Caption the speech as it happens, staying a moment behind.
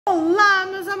Olá,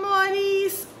 meus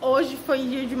amores! Hoje foi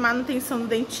dia de manutenção do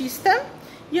dentista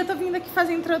e eu tô vindo aqui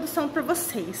fazer a introdução pra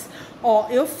vocês. Ó,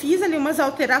 eu fiz ali umas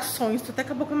alterações, tô até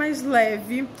com a boca mais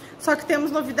leve, só que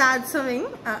temos novidades também.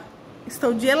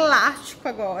 Estou de elástico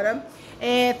agora.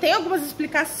 Tem algumas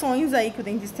explicações aí que o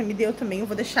dentista me deu também, eu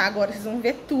vou deixar agora, vocês vão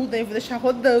ver tudo, aí eu vou deixar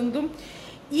rodando.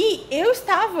 E eu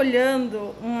estava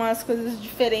olhando umas coisas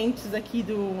diferentes aqui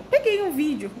do... Peguei um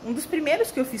vídeo, um dos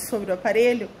primeiros que eu fiz sobre o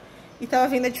aparelho, e tava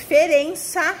vendo a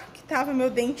diferença que tava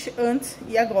meu dente antes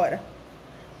e agora.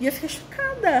 E eu fiquei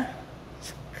chocada.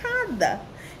 Chocada.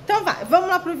 Então vai, vamos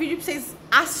lá pro vídeo pra vocês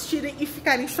assistirem e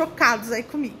ficarem chocados aí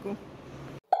comigo.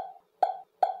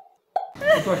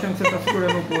 Eu tô achando que você tá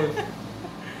segurando o coisa.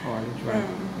 Ó, a gente vai.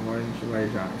 Agora a gente vai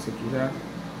já. Esse aqui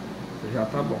já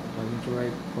tá bom. Então a gente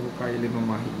vai colocar ele no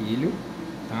marrilho,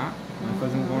 tá? Vai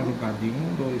fazer um conjugado de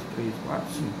 1, 2, 3, 4,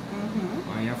 5.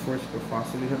 Aí a força que eu faço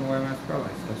ele já não vai mais pra lá.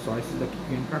 Então é só esse daqui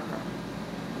que vem pra cá.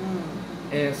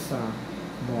 Essa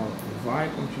bola vai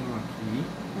continuar aqui,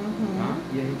 tá?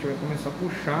 E a gente vai começar a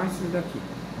puxar esses daqui,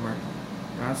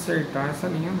 pra acertar essa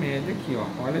linha média aqui,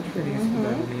 ó. Olha a diferença que dá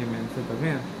de linha média, você tá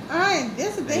vendo? Ah, é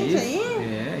desse dente aí?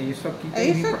 É, isso aqui que é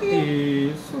isso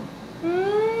aqui. Isso.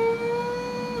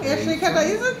 Eu achei que era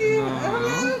isso aqui.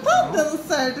 Não tá dando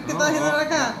certo que tá rindo pra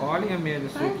cá. Olha a linha média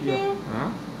isso aqui, ó.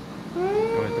 Tá?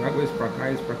 Então eu trago isso pra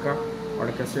cá. A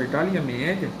hora que acertar a linha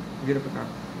média, vira pra cá.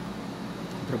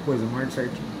 Outra coisa, morde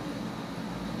certinho.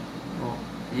 Ó,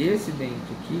 esse dente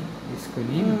aqui, esse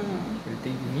canino, ele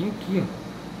tem que vir aqui,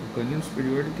 ó. O canino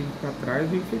superior ele tem que ficar atrás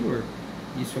do inferior.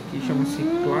 Isso aqui chama-se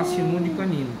classe 1 de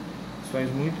canino. Isso faz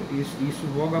muito, isso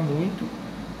voga muito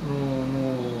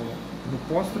no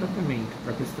pós-tratamento.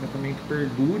 Para que esse tratamento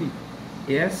perdure,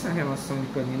 essa relação de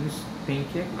caninos tem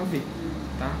que haver,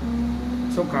 tá?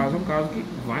 Seu caso é um caso que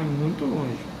vai muito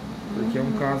longe, porque é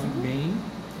um caso bem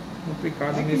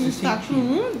complicado nesse sentido. Tá com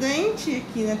um dente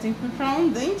aqui, né? Tem que puxar um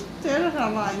dente inteiro já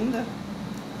lá ainda.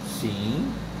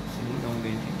 Sim, dá um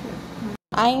dente inteiro.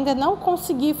 Ainda não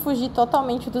consegui fugir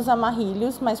totalmente dos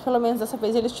amarrilhos, mas pelo menos dessa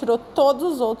vez ele tirou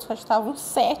todos os outros, acho que estavam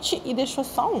 7 e deixou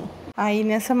só um. Aí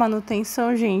nessa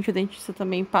manutenção, gente, o dentista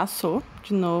também passou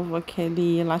de novo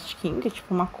aquele elastiquinho, que é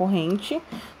tipo uma corrente,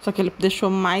 só que ele deixou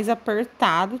mais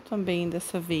apertado também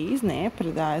dessa vez, né, pra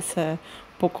dar essa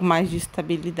um pouco mais de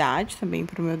estabilidade também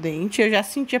pro meu dente. Eu já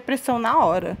senti a pressão na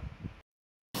hora.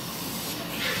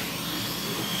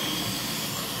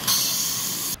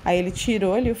 Aí ele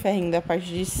tirou ali o ferrinho da parte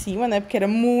de cima, né? Porque era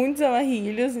muitos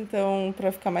amarrilhos, então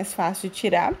pra ficar mais fácil de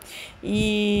tirar.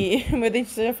 E o meu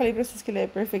dentista, eu já falei pra vocês que ele é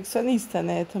perfeccionista,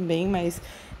 né? Também, mas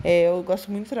eu gosto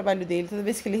muito do trabalho dele. Toda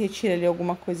vez que ele retira ali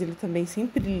alguma coisa, ele também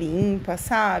sempre limpa,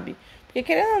 sabe? Porque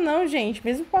querendo ou não, gente,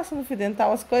 mesmo passando fio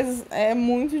dental, as coisas é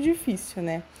muito difícil,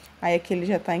 né? Aí aqui ele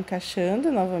já tá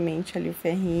encaixando novamente ali o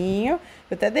ferrinho.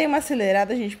 Eu até dei uma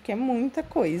acelerada, gente, porque é muita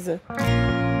coisa.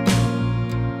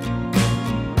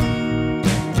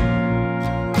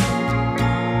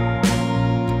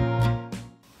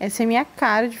 Essa é a minha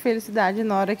cara de felicidade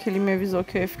na hora que ele me avisou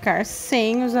que eu ia ficar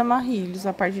sem os amarrilhos,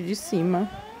 a parte de cima.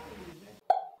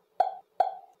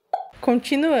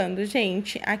 Continuando,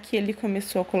 gente, aqui ele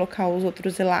começou a colocar os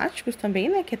outros elásticos também,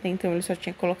 né? Que até então ele só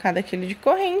tinha colocado aquele de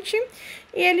corrente.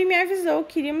 E ele me avisou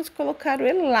que iríamos colocar o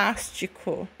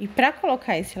elástico. E pra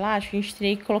colocar esse elástico, a gente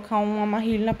teria que colocar um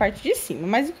amarrilho na parte de cima.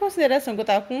 Mas em consideração que eu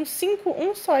tava com 5,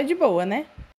 um só é de boa, né?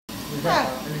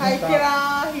 Vai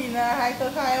tirar a rina, vai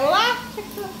tocar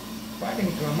elástico. Pode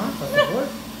reclamar, por favor?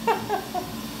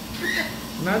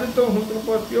 Nada tão ruim que não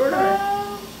pode piorar.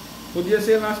 Podia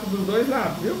ser elástico dos dois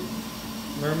lados, viu?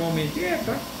 Normalmente é,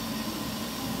 tá?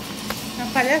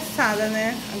 Uma palhaçada,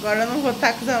 né? Agora eu não vou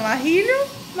estar com os amarrilhos,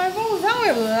 mas vou usar o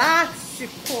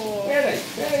elástico. Peraí,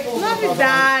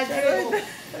 novidade.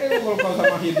 Peraí, eu vou colocar os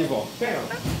amarrilhos de volta. Pera.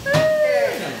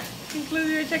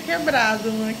 Inclusive eu tinha quebrado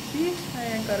um aqui,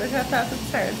 aí agora já tá tudo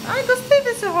certo. Ai, gostei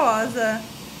desse rosa.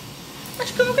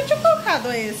 Acho que eu nunca tinha colocado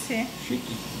esse.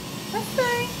 Chique.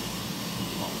 Gostei.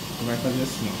 Você vai fazer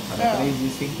assim, ó. Cada 3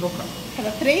 dias tem que trocar.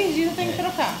 Cada 3 dias tem que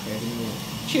trocar.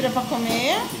 Tira pra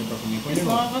comer. Tira pra comer, põe de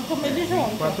Senão novo. eu vou comer de junto.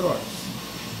 24 horas.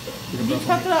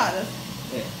 24 horas.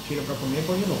 Tira pra comer e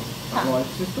põe de novo. Tá. Agora, se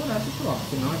você estourar, você troca.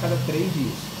 Senão é cada 3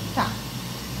 dias. Tá.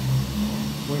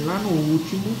 Põe lá no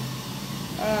último.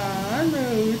 No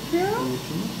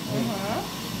último.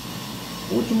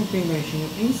 O último que tem ganchinho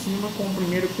em cima com o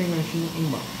primeiro que tem ganchinho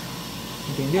embaixo.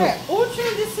 Entendeu?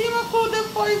 Último de cima com o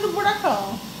depois do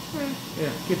buracão.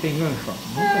 Porque tem gancho, ó.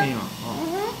 Não tem, ó.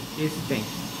 Esse tem.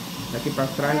 Daqui pra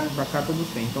trás, pra cá todos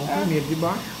tem. Então o primeiro de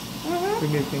baixo, o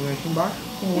primeiro que tem gancho embaixo,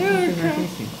 com o outro que tem gancho em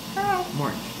cima.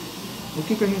 Morte. O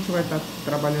que a gente vai estar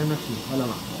trabalhando aqui? Olha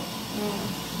lá.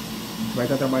 vai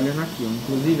estar trabalhando aqui, ó.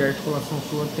 Inclusive a articulação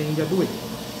sua tende a doer,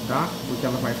 tá? Porque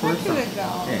ela vai forçar. Que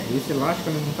legal. Esse elástico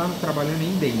ele não está trabalhando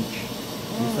em dente,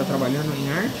 ele está trabalhando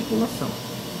em articulação.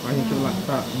 A gente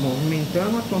está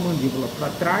movimentando a tua mandíbula para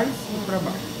trás e para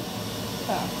baixo.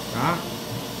 Tá?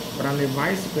 Para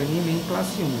levar esse caninho em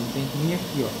classe 1, ele tem que vir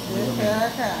aqui, ó. Mais ou menos.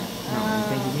 Não, ele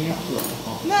tem que vir aqui, ó.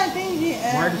 Não, entendi.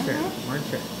 Morde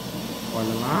certo.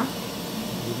 Olha lá.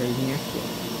 E vai vir aqui, ó.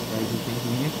 Aí ele tem que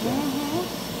vir aqui, ó.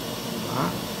 Tá?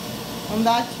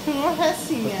 Andar tipo uma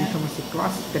recinha. Isso aqui chama-se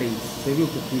classe 3. Você viu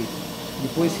que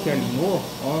depois que alinhou,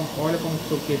 ó, olha como que o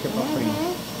seu queixo é pra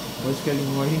frente. Depois que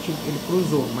alinhou, ele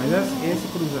cruzou. Mas essa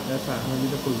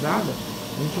medida cruzada,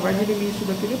 a gente vai dirimir isso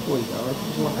daqui depois. A hora que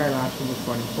você colocar elástico de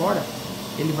fora em fora,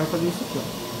 ele vai fazer isso aqui,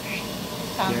 ó.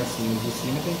 Que é assim, os de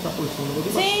cima tem que estar por cima do de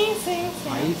baixo. Sim.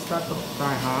 Aí está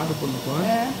errado por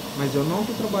enquanto, mas eu não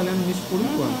estou trabalhando nisso por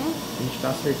enquanto. A gente está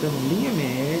acertando linha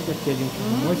média, que a gente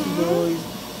arrumou esses dois,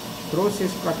 trouxe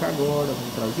esse pra cá agora,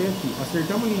 vamos trazer aqui,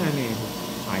 acertamos linha média.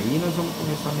 Aí nós vamos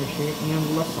começar a mexer em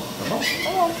angulação, tá bom?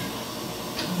 Tá bom.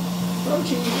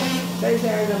 Prontinho,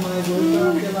 R$10 a mais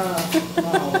hoje pela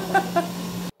aula.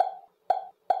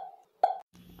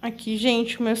 Aqui,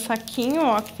 gente, o meu saquinho,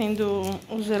 ó, que tem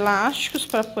os elásticos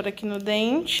pra pôr aqui no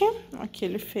dente. Aqui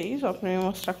ele fez, ó, pra me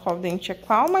mostrar qual dente é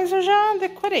qual, mas eu já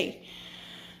decorei.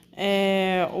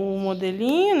 O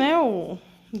modelinho, né, o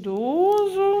do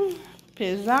uso,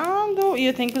 pesado, e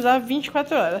eu tenho que usar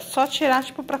 24 horas. Só tirar,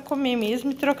 tipo, pra comer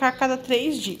mesmo e trocar a cada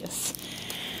 3 dias.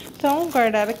 Então,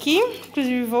 guardar aqui.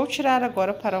 Inclusive, vou tirar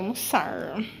agora para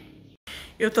almoçar.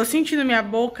 Eu tô sentindo minha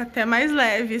boca até mais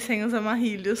leve, sem os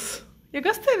amarrilhos. Eu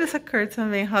gostei dessa cor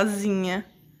também, rosinha.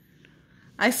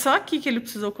 Aí só aqui que ele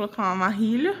precisou colocar um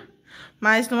amarrilho.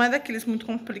 Mas não é daqueles muito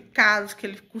complicados que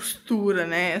ele costura,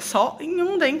 né? É só em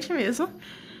um dente mesmo,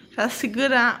 pra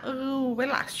segurar o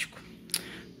elástico.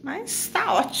 Mas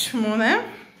tá ótimo, né?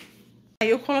 Aí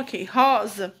eu coloquei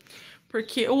rosa,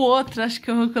 porque o outro acho que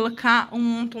eu vou colocar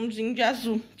um tomzinho de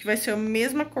azul, que vai ser a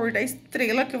mesma cor da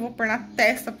estrela que eu vou pôr na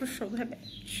testa pro show do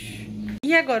Rebelde.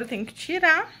 E agora eu tenho que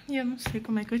tirar, e eu não sei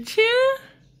como é que eu tiro.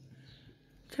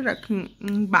 Tirar aqui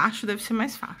embaixo deve ser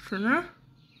mais fácil, né?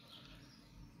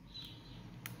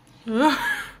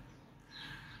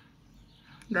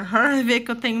 Dá pra ver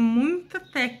que eu tenho muita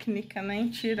técnica, né, em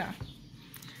tirar.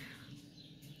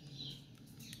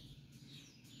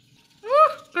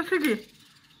 Consegui.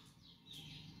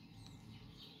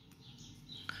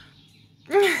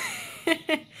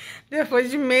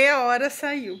 Depois de meia hora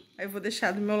saiu. Aí eu vou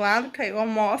deixar do meu lado, caiu o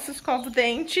almoço, escovo o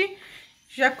dente,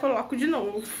 já coloco de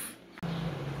novo.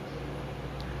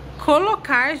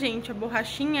 Colocar, gente, a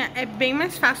borrachinha é bem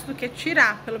mais fácil do que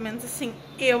tirar, pelo menos assim,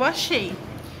 eu achei.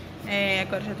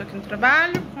 Agora já tô aqui no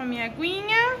trabalho com a minha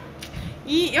aguinha.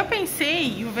 E eu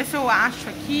pensei, vou ver se eu acho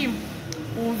aqui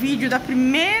o vídeo da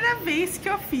primeira vez que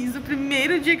eu fiz, o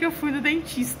primeiro dia que eu fui no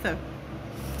dentista,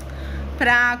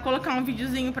 pra colocar um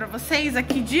videozinho pra vocês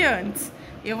aqui de antes.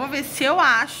 Eu vou ver se eu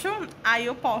acho, aí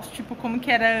eu posto, tipo, como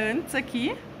que era antes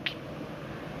aqui.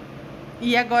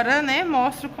 E agora, né,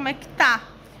 mostro como é que tá.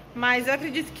 Mas eu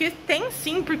acredito que tem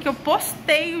sim, porque eu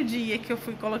postei o dia que eu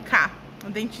fui colocar no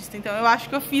dentista. Então eu acho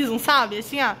que eu fiz um, sabe,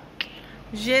 assim, ó,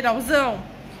 geralzão.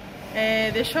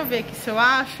 Deixa eu ver aqui se eu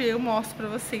acho e eu mostro pra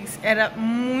vocês. Era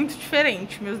muito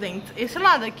diferente meus dentes. Esse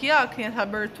lado aqui, ó, que tem essa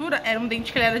abertura, era um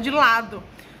dente que ele era de lado.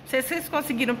 Não sei se vocês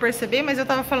conseguiram perceber, mas eu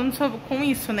tava falando com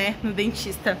isso, né, no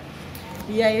dentista.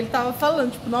 E aí ele tava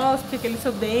falando, tipo, nossa, porque aquele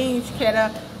seu dente que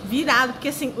era virado. Porque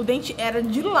assim, o dente era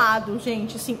de lado,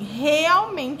 gente, assim,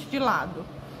 realmente de lado.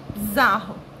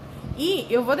 Bizarro. E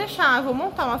eu vou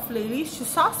montar uma playlist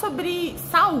só sobre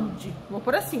saúde. Vou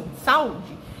pôr assim,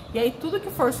 saúde. E aí tudo que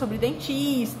for sobre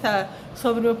dentista,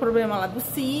 sobre o meu problema lá do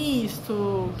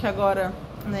cisto, que agora,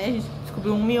 né, a gente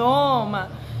descobriu um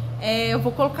mioma, eu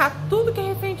vou colocar tudo que é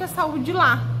referente à saúde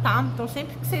lá, tá? Então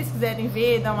sempre que vocês quiserem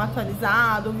ver, dar uma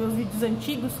atualizada, ou ver os vídeos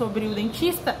antigos sobre o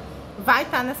dentista, vai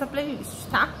estar nessa playlist,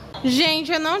 tá?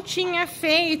 Gente, eu não tinha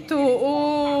feito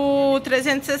o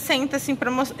 360, assim,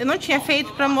 eu não tinha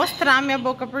feito pra mostrar minha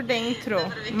boca por dentro.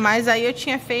 Mas aí eu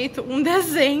tinha feito um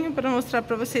desenho pra mostrar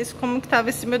pra vocês como que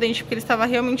tava esse meu dente, porque ele estava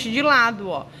realmente de lado,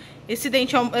 ó. Esse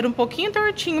dente era um pouquinho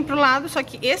tortinho pro lado, só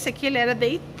que esse aqui, ele era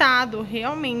deitado,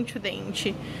 realmente, o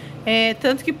dente.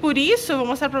 Tanto que por isso eu vou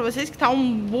mostrar pra vocês que tá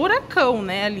um buracão,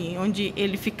 né, ali, onde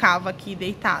ele ficava aqui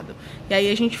deitado. E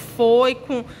aí a gente foi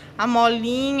com a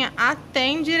molinha até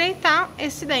endireitar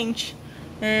esse dente.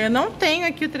 Eu não tenho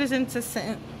aqui o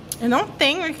 360, eu não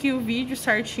tenho aqui o vídeo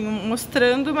certinho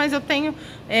mostrando, mas eu tenho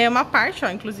uma parte, ó,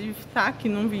 inclusive tá aqui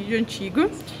num vídeo antigo,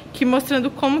 que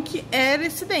mostrando como que era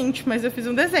esse dente, mas eu fiz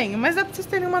um desenho, mas dá pra vocês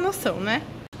terem uma noção, né?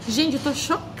 Gente, eu tô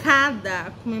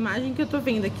chocada com uma imagem que eu tô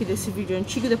vendo aqui desse vídeo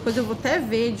antigo. Depois eu vou até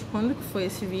ver de quando que foi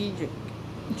esse vídeo,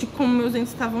 de como meus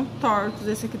dentes estavam tortos,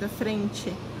 esse aqui da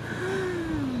frente.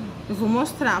 Eu vou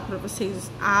mostrar pra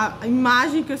vocês a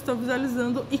imagem que eu estou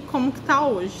visualizando e como que tá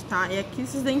hoje, tá? É aqui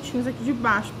esses dentinhos aqui de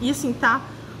baixo. E assim, tá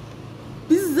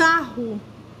bizarro.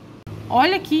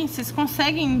 Olha aqui, vocês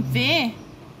conseguem ver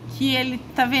que ele,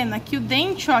 tá vendo? Aqui o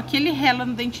dente, ó, aqui ele rela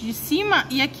no dente de cima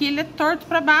e aqui ele é torto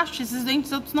pra baixo. Esses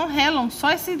dentes outros não relam,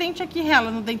 só esse dente aqui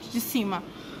rela no dente de cima.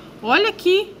 Olha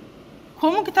aqui,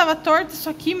 como que tava torto isso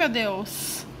aqui, meu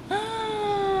Deus.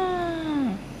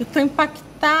 Eu tô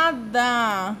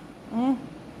impactada.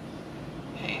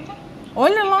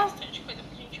 Olha lá.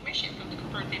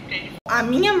 A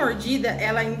minha mordida,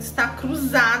 ela ainda está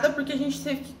cruzada, porque a gente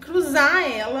teve que cruzar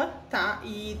ela, tá?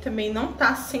 E também não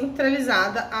tá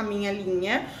centralizada a minha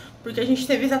linha, porque a gente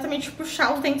teve exatamente que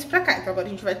puxar os dentes pra cá. Então agora a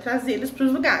gente vai trazer eles pros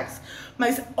lugares.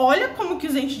 Mas olha como que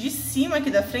os dentes de cima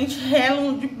aqui da frente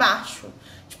relam de baixo.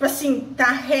 Tipo assim,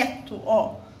 tá reto,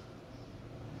 ó.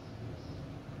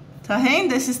 Tá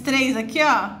vendo? Esses três aqui,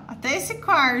 ó. Até esse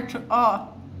quarto, ó.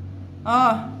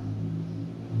 Ó.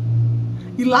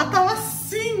 E lá tava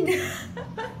assim.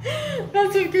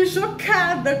 Nossa, eu fiquei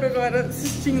chocada agora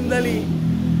assistindo ali.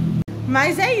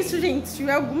 Mas é isso, gente. Se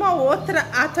tiver alguma outra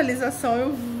atualização,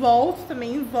 eu volto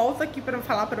aqui pra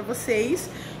falar pra vocês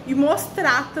e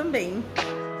mostrar também.